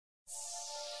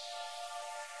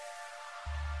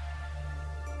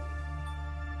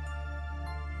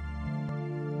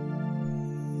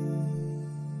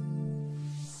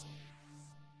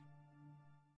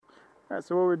Alright,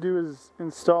 so what we're doing is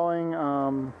installing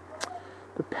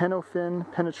the Penofin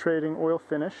penetrating oil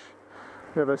finish.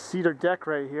 We have a Cedar Deck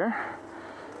right here,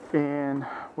 and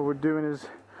what we're doing is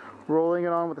rolling it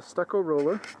on with a stucco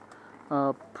roller,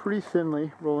 pretty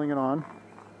thinly rolling it on.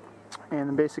 And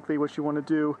then basically what you want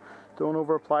to do, don't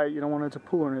over apply it, you don't want it to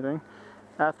pool or anything.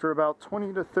 After about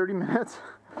 20 to 30 minutes,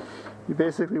 you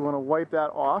basically want to wipe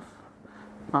that off.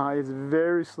 It's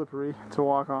very slippery to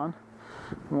walk on.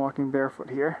 I'm walking barefoot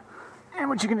here. And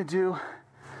what you're going to do,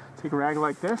 take a rag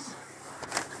like this,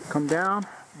 come down,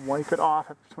 wipe it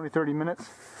off after 20-30 minutes,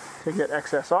 take that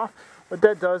excess off. What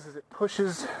that does is it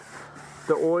pushes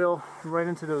the oil right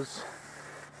into those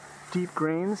deep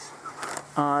grains,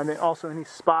 and then also any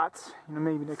spots,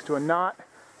 maybe next to a knot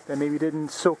that maybe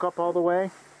didn't soak up all the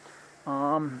way.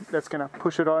 That's going to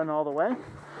push it on all the way.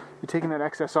 You're taking that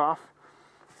excess off.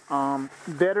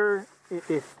 Better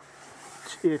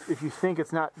if you think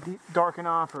it's not dark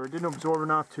enough or didn't absorb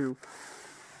enough, to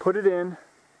put it in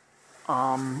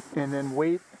and then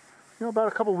wait about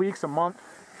a couple weeks, a month,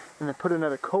 and then put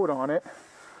another coat on it,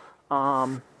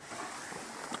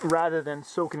 rather than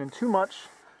soaking in too much,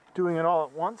 doing it all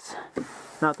at once.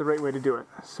 Not the right way to do it.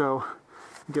 So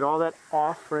get all that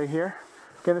off right here.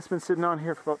 Again, it's been sitting on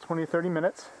here for about 20-30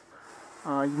 minutes.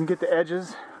 You can get the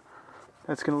edges.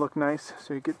 That's going to look nice.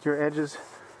 So you get your edges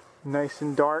nice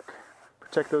and dark.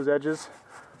 Protect those edges.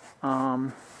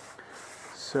 Because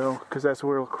that's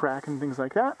where it'll crack and things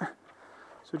like that.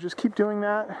 So just keep doing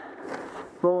that,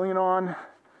 rolling it on,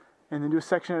 and then do a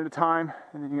section at a time,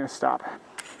 and then you're going to stop.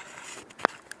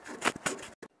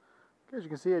 As you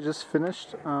can see, I just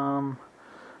finished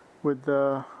with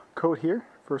the coat here,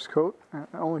 first coat,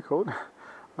 only coat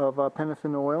of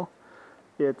Penofin oil.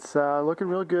 It's looking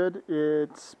real good.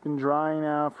 It's been drying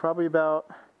now probably about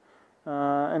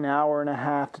an hour and a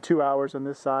half to 2 hours on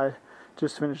this side.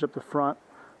 Just finished up the front.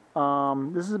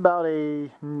 This is about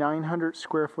a 900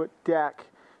 square foot deck.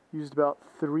 Used about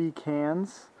 3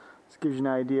 cans. This gives you an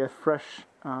idea. Fresh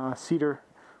cedar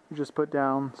we just put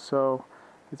down, so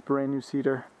it's brand new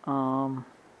cedar. And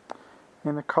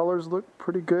the colors look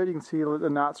pretty good. You can see the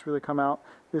knots really come out.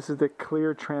 This is the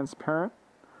clear transparent.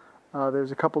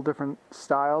 There's a couple different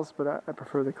styles, but I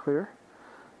prefer the clear.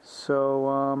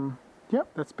 So yep,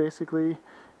 that's basically,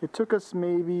 it took us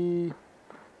maybe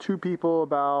 2 people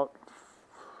about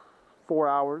 4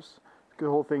 hours to get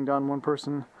the whole thing done. One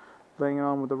person laying it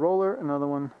on with the roller, another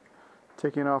one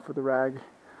taking it off with the rag.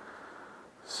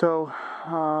 So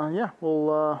yeah,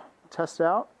 we'll test it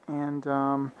out, and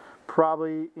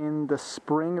probably in the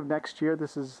spring of next year,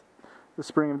 this is the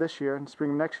spring of this year, in the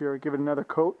spring of next year, give it another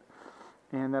coat,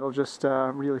 and that'll just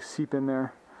really seep in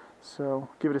there. So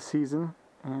give it a season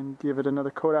and give it another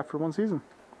coat after 1 season.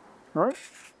 Alright,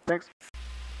 thanks.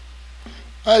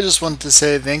 I just wanted to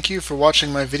say thank you for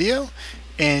watching my video,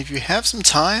 and if you have some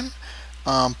time,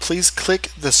 please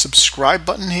click the subscribe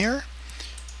button here,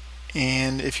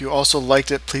 and if you also liked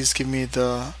it, please give me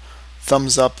the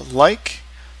thumbs up like.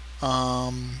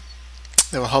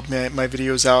 That will help my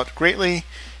videos out greatly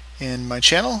in my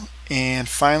channel. And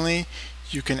finally,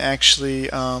 you can actually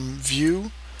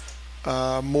view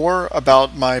more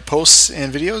about my posts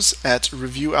and videos at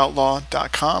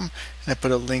reviewoutlaw.com, and I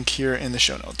put a link here in the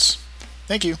show notes.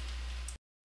 Thank you.